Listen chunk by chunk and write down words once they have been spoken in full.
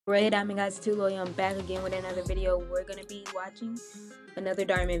Right, I mean guys, too loyal. I'm back again with another video. We're gonna be watching another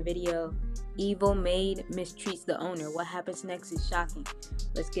Dhar Mann video. Evil maid mistreats the owner. What happens next is shocking.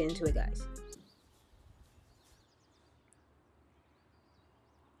 Let's get into it, guys.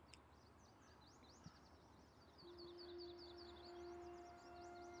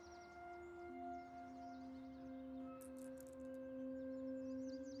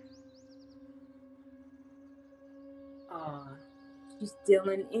 Aw, she's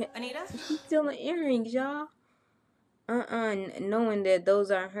stealing. Anita? She's stealing earrings, y'all. Knowing that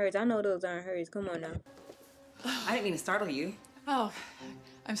those aren't hers. I know those aren't hers. Come on now. I didn't mean to startle you. Oh,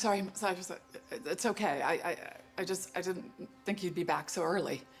 I'm sorry. It's okay. I didn't think you'd be back so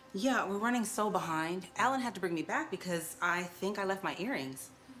early. Yeah, we're running so behind. Alan had to bring me back because I think I left my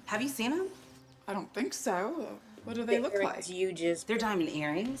earrings. Have you seen them? I don't think so. What do they look like? They're diamond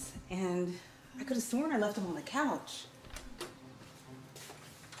earrings, and I could have sworn I left them on the couch.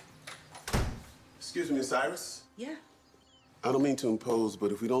 Excuse me, Miss Iris? Yeah. I don't mean to impose,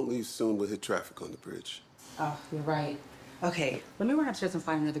 but if we don't leave soon, we'll hit traffic on the bridge. Oh, you're right. Okay, let me run upstairs and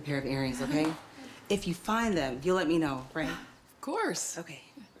find another pair of earrings, okay? If you find them, you'll let me know, right? Of course. Okay.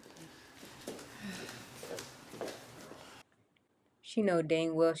 She know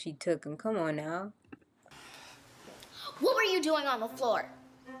dang well she took them. Come on now. What were you doing on the floor?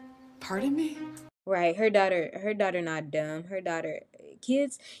 Pardon me? Right, her daughter not dumb. Her daughter,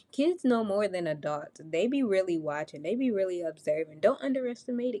 kids know more than adults. They be really watching. They be really observing. Don't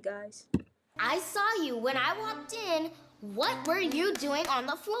underestimate it, guys. I saw you when I walked in. What were you doing on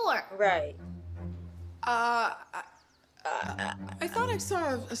the floor? Right. I thought I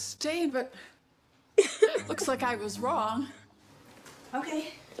saw a stain, but it looks like I was wrong.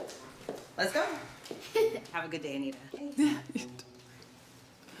 Okay. Let's go. Have a good day, Anita.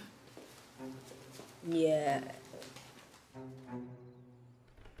 Yeah.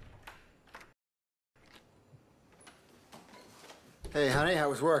 Hey, honey, how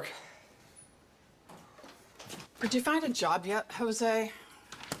was work? Did you find a job yet, Jose?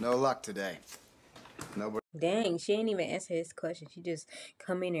 No luck today. Nobody. Dang, she ain't even answer his question. She just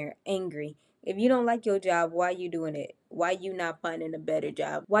come in here angry. If you don't like your job, why you doing it? Why you not finding a better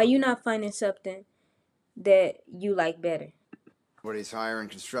job? Why you not finding something that you like better? Nobody's hiring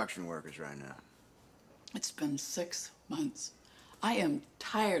construction workers right now. It's been 6 months. I am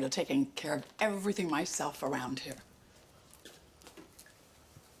tired of taking care of everything myself around here.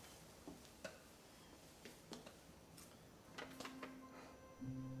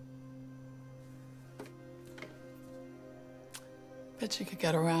 Bet you could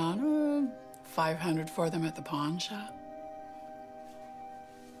get around 500 for them at the pawn shop.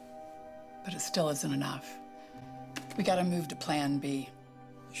 But it still isn't enough. We gotta move to Plan B.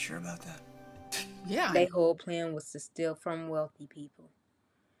 You sure about that? Yeah. Their whole plan was to steal from wealthy people.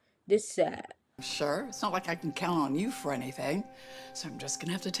 This sad. Sure. It's not like I can count on you for anything. So I'm just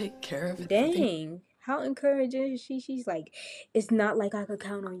gonna have to take care of it. Dang. How encouraging is she? She's like, it's not like I could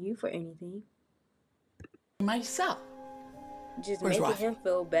count on you for anything. Myself. Just Where's making Raph? him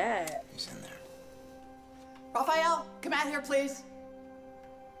feel bad. He's in there. Raphael, come out here, please.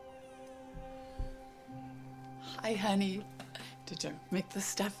 Hi, honey. Did you make the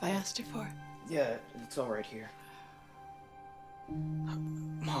stuff I asked you for? Yeah, it's all right here.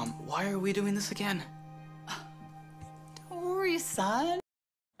 Mom, why are we doing this again? Don't worry, son.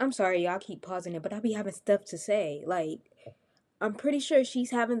 I'm sorry, y'all keep pausing it, but I be having stuff to say. Like, I'm pretty sure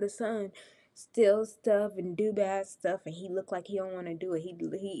she's having the son steal stuff and do bad stuff, and he look like he don't want to do it.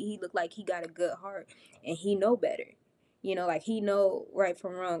 He look like he got a good heart, and he know better. You know, like he know right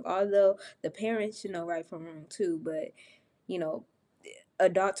from wrong. Although the parents should know right from wrong too, but you know,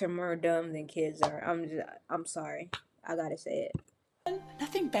 adults are more dumb than kids are. I'm sorry, I gotta say it.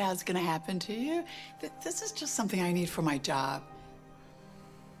 Nothing bad's gonna happen to you. This is just something I need for my job.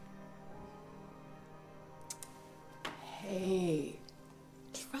 Hey,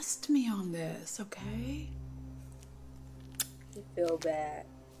 trust me on this, okay? He feel bad.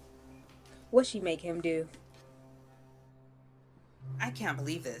 What she make him do? I can't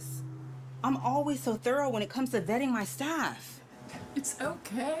believe this. I'm always so thorough when it comes to vetting my staff. It's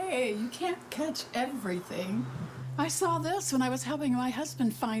okay. You can't catch everything. I saw this when I was helping my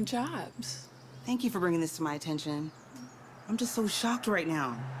husband find jobs. Thank you for bringing this to my attention. I'm just so shocked right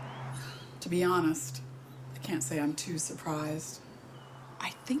now. To be honest, I can't say I'm too surprised. I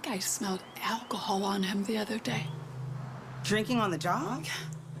think I smelled alcohol on him the other day. Drinking on the job?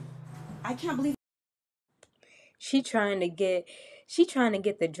 I can't believe. She trying to get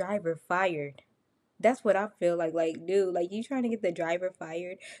the driver fired. That's what I feel like. Like, dude, like you trying to get the driver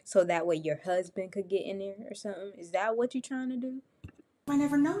fired so that way your husband could get in there or something? Is that what you trying to do? I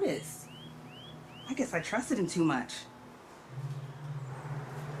never noticed. I guess I trusted him too much.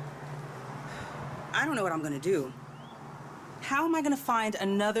 I don't know what I'm gonna do. How am I gonna find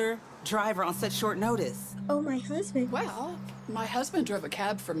another driver on such short notice? Oh, my husband. Well, my husband drove a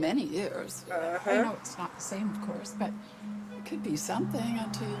cab for many years. I know it's not the same, of course, but it could be something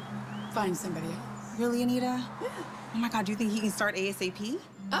until you find somebody else. Really, Anita? Yeah. Oh my God, do you think he can start ASAP?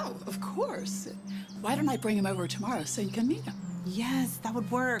 Oh, of course. Why don't I bring him over tomorrow so you can meet him? Yes, that would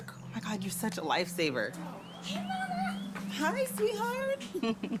work. Oh my God, you're such a lifesaver. Hi, sweetheart.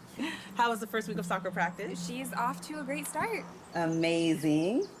 How was the first week of soccer practice? She's off to a great start.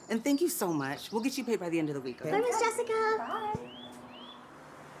 Amazing. And thank you so much. We'll get you paid by the end of the week, okay? Bye, Miss Jessica.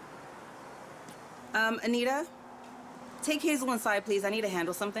 Bye. Anita, take Hazel inside, please. I need to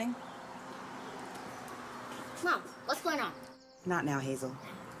handle something. Mom, what's going on? Not now, Hazel.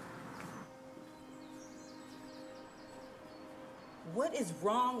 What is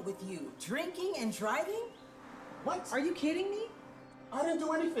wrong with you? Drinking and driving? What? Are you kidding me? I didn't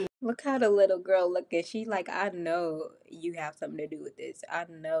do anything. Look how the little girl looking. She like, I know you have something to do with this. I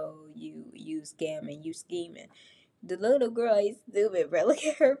know you scamming, you scheming. The little girl ain't stupid, bro. Look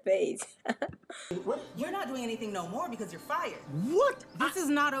at her face. What? You're not doing anything no more because you're fired. What? This is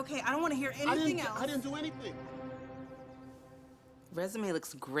not okay. I don't want to hear anything else. I didn't do anything. Resume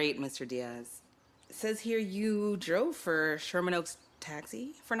looks great, Mr. Diaz. It says here you drove for Sherman Oaks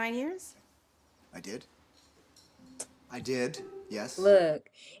Taxi for 9 years? I did, yes. Look,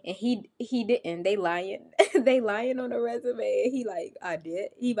 and he didn't. They lying. They lying on the resume. And he like, I did.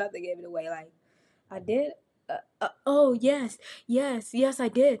 He about to give it away. Like, I did. Oh yes, I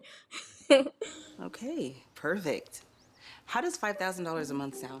did. Okay, perfect. How does $5,000 a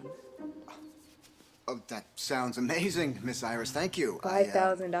month sound? Oh, that sounds amazing, Miss Iris. Thank you.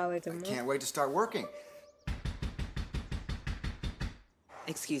 $5,000 a I month. can't wait to start working.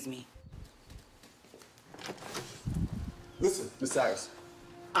 Excuse me. Listen, Miss Iris,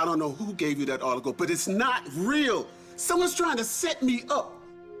 I don't know who gave you that article, but it's not real. Someone's trying to set me up.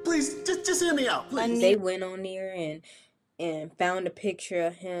 Please, just hear me out, please. They went on there and found a picture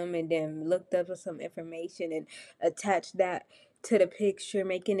of him and then looked up some information and attached that to the picture,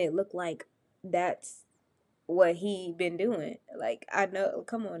 making it look like that's what he been doing. Like, I know,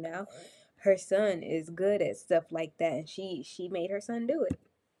 come on now. Her son is good at stuff like that, and she made her son do it.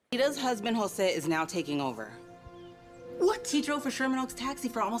 Anita's husband, Jose, is now taking over. What? He drove for Sherman Oaks Taxi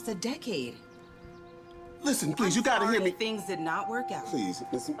for almost a decade. Listen, please, you gotta hear me. Things did not work out. Please,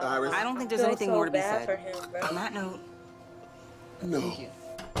 Miss Iris. I don't think there's Feel anything so more to be bad said. for him, bro. On that note, No. thank you.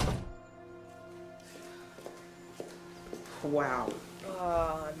 Wow.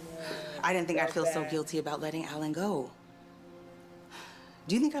 Oh no. I didn't think I'd feel so bad. guilty about letting Alan go.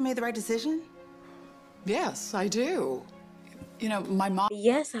 Do you think I made the right decision? Yes, I do. You know, my mom.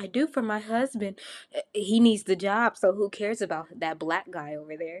 Yes, I do, for my husband. He needs the job, so who cares about that black guy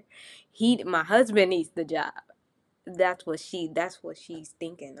over there? My husband needs the job. That's what she's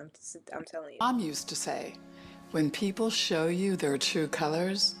thinking. I'm telling you. Mom used to say, when people show you their true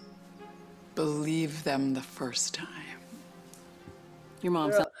colors, believe them the first time. Your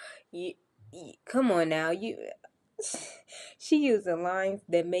mom Girl, you, come on now. She using lines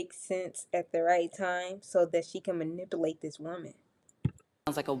that make sense at the right time so that she can manipulate this woman.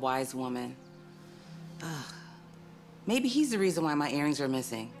 sounds like a wise woman. Ugh. Maybe he's the reason why my earrings are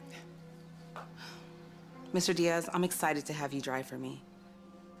missing. Mr. Diaz, I'm excited to have you drive for me.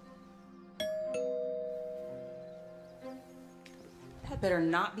 That better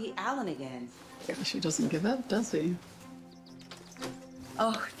not be Alan again. She doesn't give up, does he?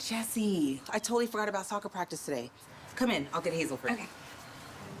 Oh, Jesse, I totally forgot about soccer practice today. Come in, I'll get Hazel for you. Okay.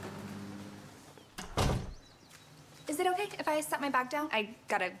 Is it okay if I set my bag down? I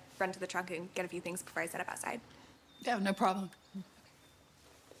gotta run to the trunk and get a few things before I set up outside. Yeah, no problem.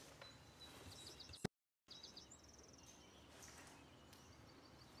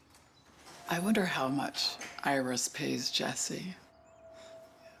 I wonder how much Iris pays Jesse.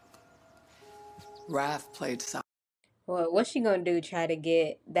 Raph played soccer. Well, what's she gonna do? Try to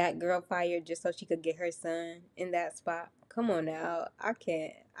get that girl fired just so she could get her son in that spot? Come on now. I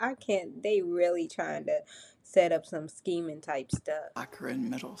can't. They really trying to set up some scheming type stuff. Soccer in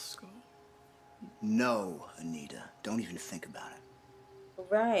middle school. No, Anita. Don't even think about it.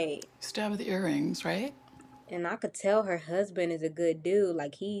 Right. Stab the earrings, right? And I could tell her husband is a good dude.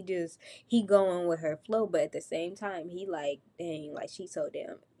 Like, he going with her flow, but at the same time, he like, dang, like, she's so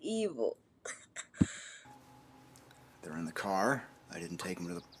damn evil. They're in the car. I didn't take them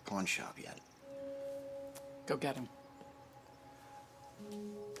to the pawn shop yet. Go get him.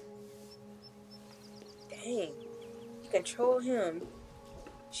 Dang. You control him.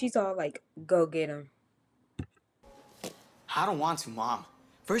 She's all like, go get him. I don't want to, Mom.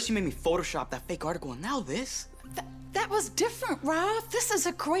 First you made me Photoshop that fake article, and now this? That was different, Ralph. This is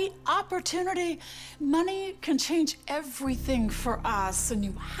a great opportunity. Money can change everything for us. A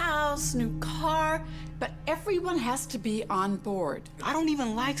new house, new car, but everyone has to be on board. I don't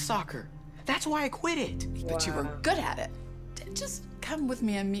even like soccer. That's why I quit it. But you were good at it. Just come with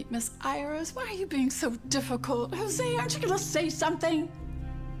me and meet Miss Iris. Why are you being so difficult? Jose, aren't you gonna say something?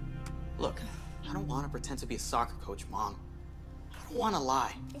 Look, I don't want to pretend to be a soccer coach, Mom. I don't want to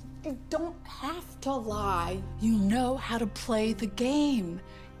lie. You don't have to lie. You know how to play the game.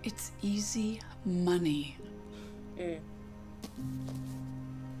 It's easy money.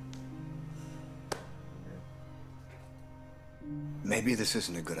 Maybe this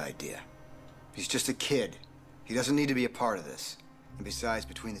isn't a good idea. He's just a kid. He doesn't need to be a part of this. And besides,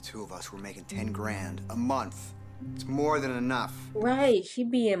 between the two of us, we're making 10 grand a month. It's more than enough. Right. She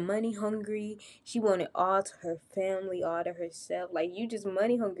being money hungry. She wanted all to her family, all to herself. Like, you just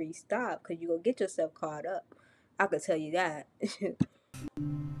money hungry. Stop, because you gonna get yourself caught up. I could tell you that.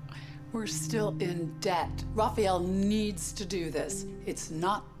 We're still in debt. Raphael needs to do this. It's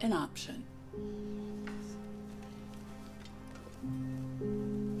not an option.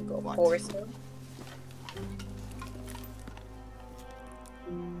 Go force him.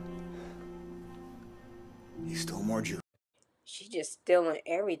 He stole more juice. She just stealing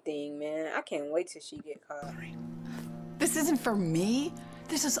everything, man. I can't wait till she get caught. This isn't for me.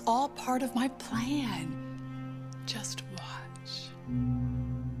 This is all part of my plan. Just watch.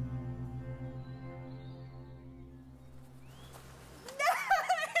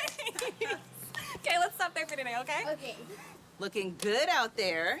 Okay, let's stop there for today, okay? Okay. Looking good out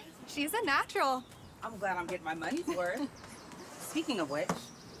there. She's a natural. I'm glad I'm getting my money's worth. Speaking of which,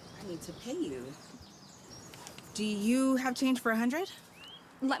 I need to pay you. Do you have change for 100?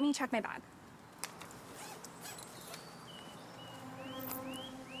 Let me check my bag.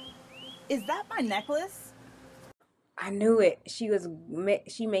 Is that my necklace? I knew it. She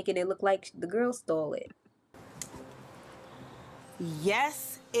making it look like the girl stole it.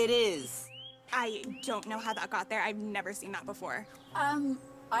 Yes, it is. I don't know how that got there. I've never seen that before.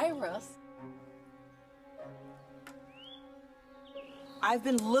 Iris. I've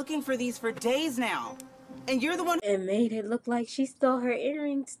been looking for these for days now. And you're the one And made it look like she stole her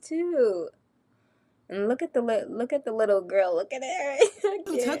earrings too. And look at the little girl. Look at her.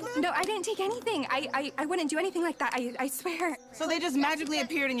 who took them? No, I didn't take anything. I wouldn't do anything like that. I swear. So they just magically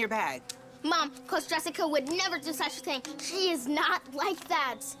appeared in your bag? Mom, Coach Jessica would never do such a thing. She is not like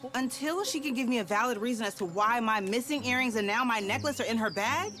that. Until she can give me a valid reason as to why my missing earrings and now my necklace are in her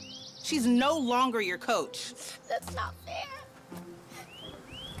bag, she's no longer your coach. That's not fair.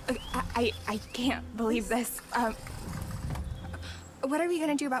 I can't believe this. What are we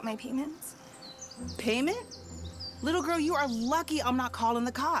gonna do about my payments? Payment? Little girl, you are lucky I'm not calling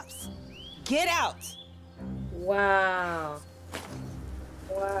the cops. Get out. Wow.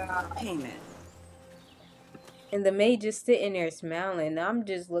 Wow. Payment. And the maid just sitting there smiling. I'm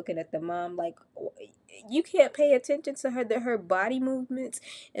just looking at the mom like, you can't pay attention to her body movements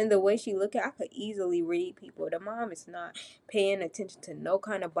and the way she look at. I could easily read people. The mom is not paying attention to no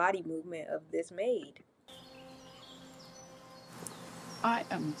kind of body movement of this maid. I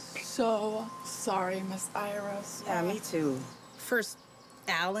am so sorry, Miss Iris. Yeah, me too. First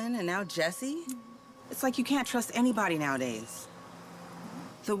Alan and now Jesse. It's like you can't trust anybody nowadays.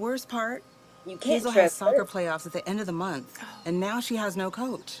 The worst part, You can't Hazel has trust soccer her. playoffs at the end of the month, and now she has no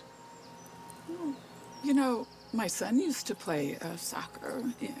coach. You know, my son used to play soccer.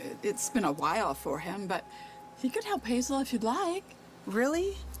 It's been a while for him, but he could help Hazel if you'd like.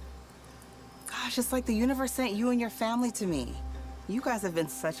 Really? Gosh, it's like the universe sent you and your family to me. You guys have been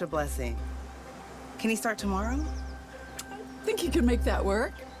such a blessing. Can he start tomorrow? Think he could make that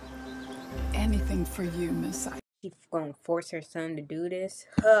work? Anything for you, Miss Iris. She gonna force her son to do this?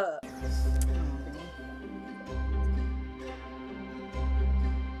 Huh.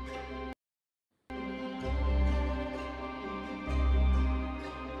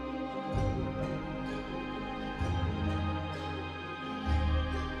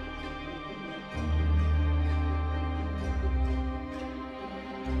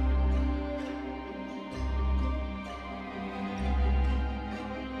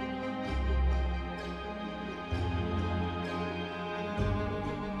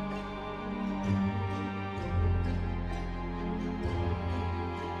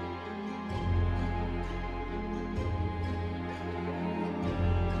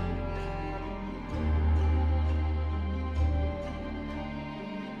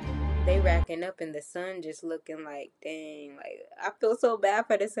 racking up and the son just looking like, dang, like I feel so bad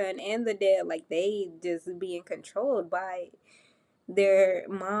for the son and the dad, like they just being controlled by their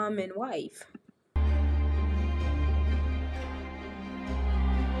mom and wife.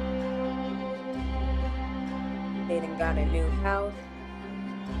 They done got a new house.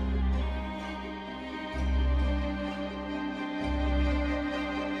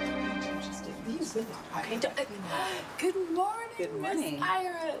 Good morning, Good Miss morning.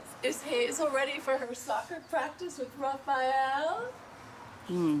 Iris. Is Hazel ready for her soccer practice with Raphael?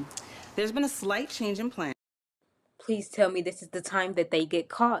 There's been a slight change in plan. Please tell me this is the time that they get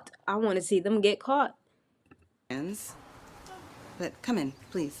caught. I want to see them get caught. But come in,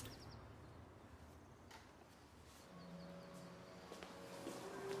 please.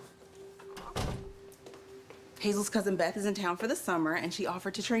 Hazel's cousin Beth is in town for the summer, and she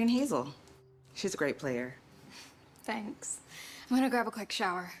offered to train Hazel. She's a great player. Thanks. I'm gonna grab a quick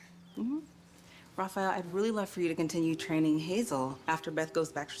shower. Raphael, I'd really love for you to continue training Hazel after Beth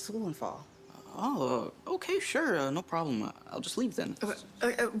goes back to school in fall. Oh, okay, sure, no problem. I'll just leave then.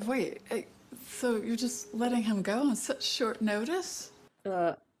 Wait, so you're just letting him go on such short notice?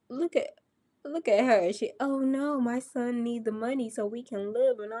 Look at her. She, oh no, my son need the money so we can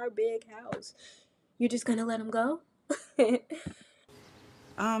live in our big house. You're just gonna let him go?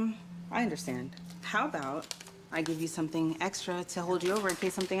 I understand. How about I give you something extra to hold you over in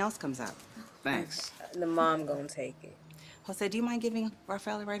case something else comes up? Thanks. The mom gonna take it. Jose, do you mind giving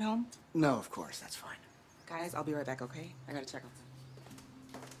Raphael a ride home? No, of course, that's fine. Guys, I'll be right back, okay? I gotta check on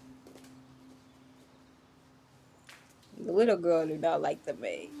them. The little girl do not like the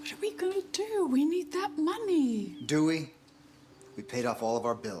maid. What are we gonna do? We need that money. Do we? We paid off all of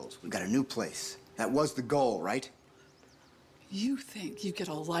our bills. We've got a new place. That was the goal, right? You think you get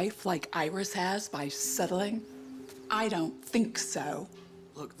a life like Iris has by settling? I don't think so.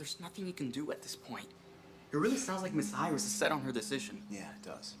 Look, there's nothing you can do at this point. It really sounds like Miss Iris is set on her decision. Yeah, it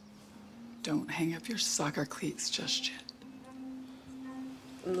does. Don't hang up your soccer cleats just yet.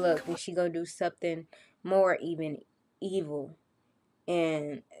 Look, and she gonna do something more even evil.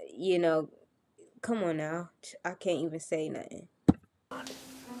 And, you know, come on now. I can't even say nothing.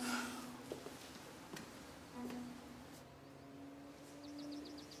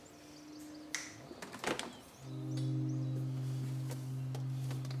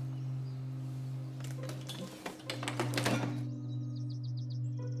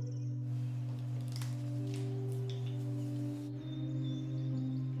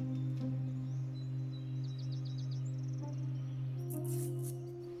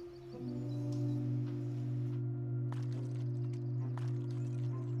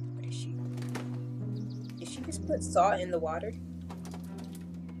 Did she just put salt in the water?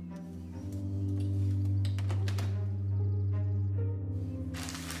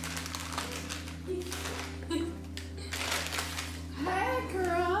 Hey,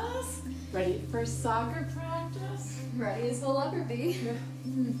 girls. Ready for soccer practice? Ready as we'll ever be.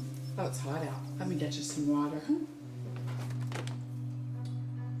 Oh, it's hot out. Let me get you some water.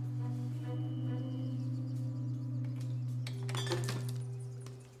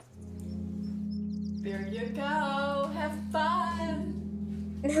 There you go. Have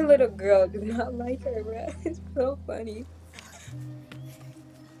fun. That little girl do not like her, bro. It's so funny.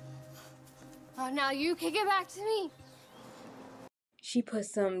 Oh, now you kick it back to me. She put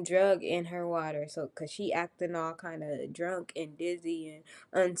some drug in her water, so cause she acting all kind of drunk and dizzy and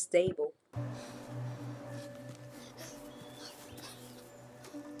unstable.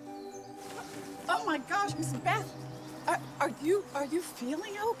 Oh my gosh, Miss Beth. Are you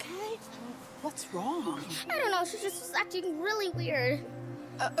feeling okay? What's wrong? I don't know, she just was acting really weird.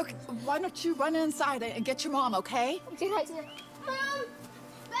 Okay, why don't you run inside and get your mom, okay? Okay, guys, Mom!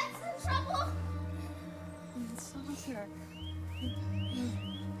 Beth's in trouble!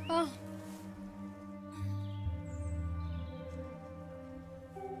 Oh,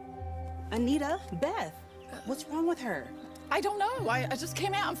 Anita, Beth, what's wrong with her? I don't know. I just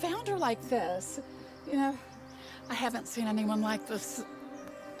came out and found her like this. You know, I haven't seen anyone like this.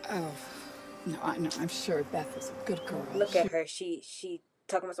 Oh, no, I'm sure Beth is a good girl. Look at her. She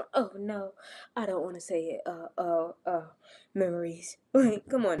talking about some. Oh no, I don't want to say it. Memories. Like,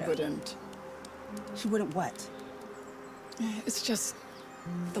 come on now. Wouldn't. She wouldn't what? It's just,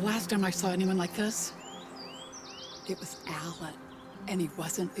 the last time I saw anyone like this, it was Alan, and he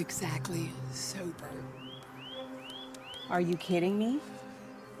wasn't exactly sober. Are you kidding me?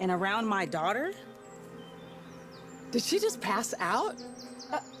 And around my daughter? Did she just pass out?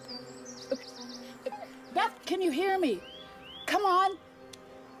 Beth, can you hear me? Come on.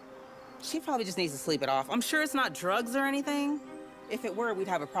 She probably just needs to sleep it off. I'm sure it's not drugs or anything. If it were, we'd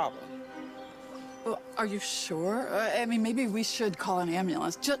have a problem. Well, are you sure? I mean, maybe we should call an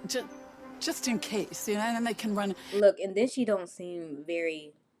ambulance, just in case, you know, and then they can run. Look, and then she don't seem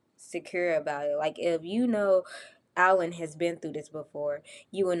very secure about it. Like, if you know Alan has been through this before,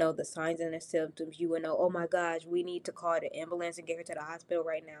 you would know the signs and the symptoms. You would know, oh my gosh, we need to call the ambulance and get her to the hospital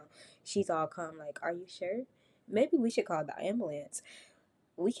right now. She's all calm, like, are you sure? Maybe we should call the ambulance.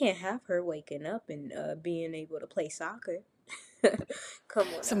 We can't have her waking up and being able to play soccer. Come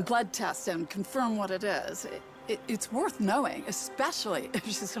on. Some blood tests and confirm what it is. It's worth knowing, especially if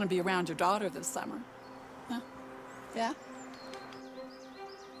she's going to be around your daughter this summer. Huh? Yeah?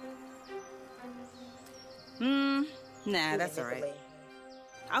 Nah, that's all right.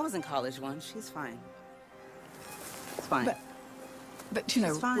 I was in college once. She's fine. It's fine. But you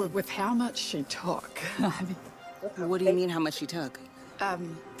know, with how much she took. I mean, what do you mean, how much she took?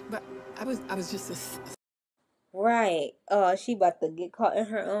 But I was just this. Right. She about to get caught in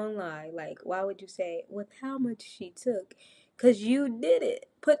her own lie. Like, why would you say with how much she took? 'Cause you did it.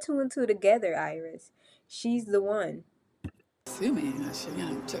 Put two and two together, Iris. She's the one. Assuming that she, you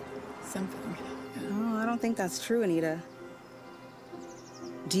know, took something. You know. Oh, I don't think that's true, Anita.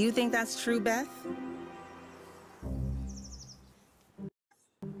 Do you think that's true, Beth?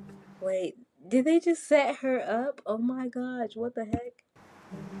 Wait, did they just set her up? Oh my gosh, what the heck?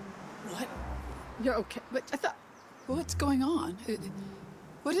 What? You're okay, but I thought, what's going on?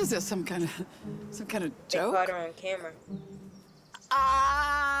 What is this? Some kind of joke? They caught her on camera.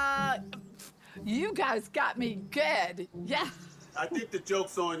 You guys got me good. Yeah. I think the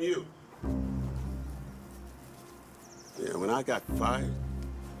joke's on you. Yeah, when I got fired,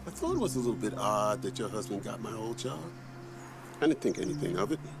 I thought it was a little bit odd that your husband got my old job. I didn't think anything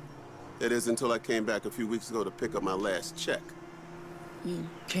of it. That is until I came back a few weeks ago to pick up my last check. You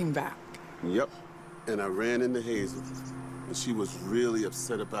came back? Yep. And I ran into Hazel. And she was really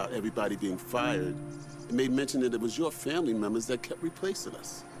upset about everybody being fired. And made mention that it was your family members that kept replacing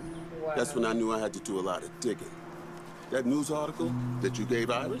us. Wow. That's when I knew I had to do a lot of digging. That news article that you gave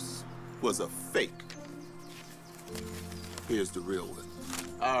Iris was a fake. Here's the real one.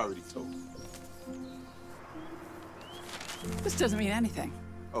 I already told you. This doesn't mean anything.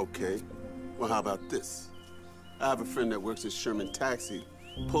 Okay. Well, how about this? I have a friend that works at Sherman Taxi.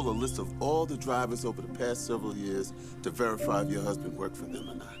 Pull a list of all the drivers over the past several years to verify if your husband worked for them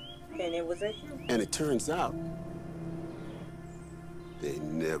or not. And it was a him. And it turns out they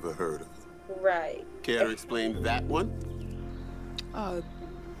never heard of him. Right. Care to explain that one?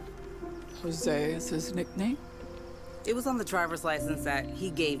 Jose is his nickname? It was on the driver's license that he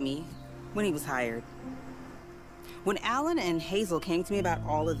gave me when he was hired. When Alan and Hazel came to me about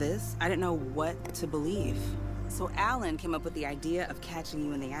all of this, I didn't know what to believe. So Alan came up with the idea of catching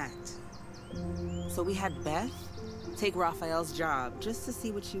you in the act. So we had Beth take Raphael's job just to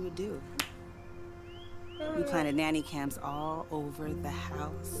see what she would do. We planted nanny cams all over the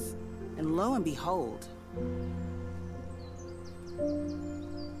house. And lo and behold,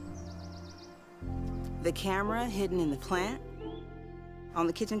 the camera hidden in the plant on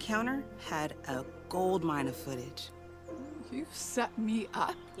the kitchen counter had a gold mine of footage. You set me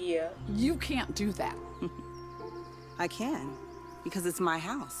up? Yeah. You can't do that. I can, because it's my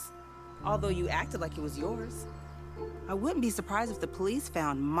house. Although you acted like it was yours. I wouldn't be surprised if the police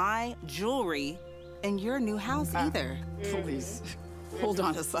found my jewelry in your new house either. Police. Hold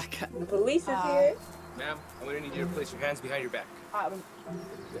on a second. The police is here. Ma'am, I'm gonna need you to place your hands behind your back.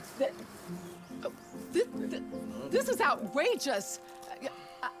 This is outrageous.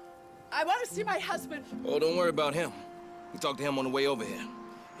 I want to see my husband. Oh, don't worry about him. We talked to him on the way over here.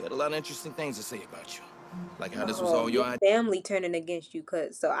 He had a lot of interesting things to say about you. Like how this was all your idea. Family turning against you,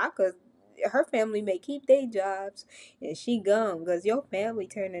 her family may keep their jobs and she gone because your family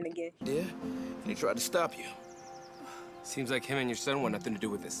turning against you. Yeah, he tried to stop you. Seems like him and your son want nothing to do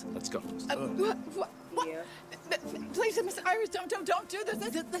with this. Let's go. What? Yeah. Please, Miss Iris, don't do this.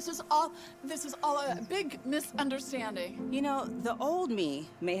 This is all a big misunderstanding. You know, the old me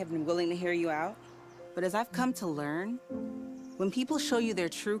may have been willing to hear you out, but as I've come to learn, when people show you their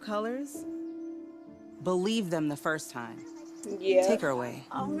true colors, believe them the first time. Yeah. Take her away.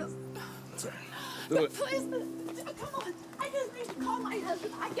 Oh, no. But please, come on. I just need to call my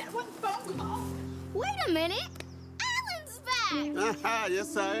husband. I get one phone call. Wait a minute. Alan's back.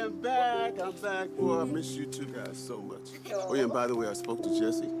 Yes, I am back. I'm back. Boy, I miss you two guys so much. Oh, yeah, and by the way, I spoke to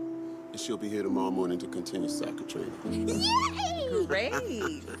Jessie, and she'll be here tomorrow morning to continue soccer training. Yay! Great.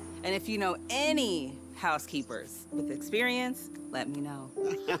 And if you know any housekeepers with experience, let me know.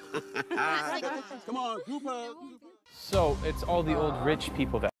 Come on, group up. So, it's all the old rich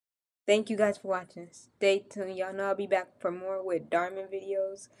people that... Thank you guys for watching. Stay tuned. Y'all know I'll be back for more with Dhar Mann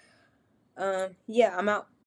videos. Yeah, I'm out.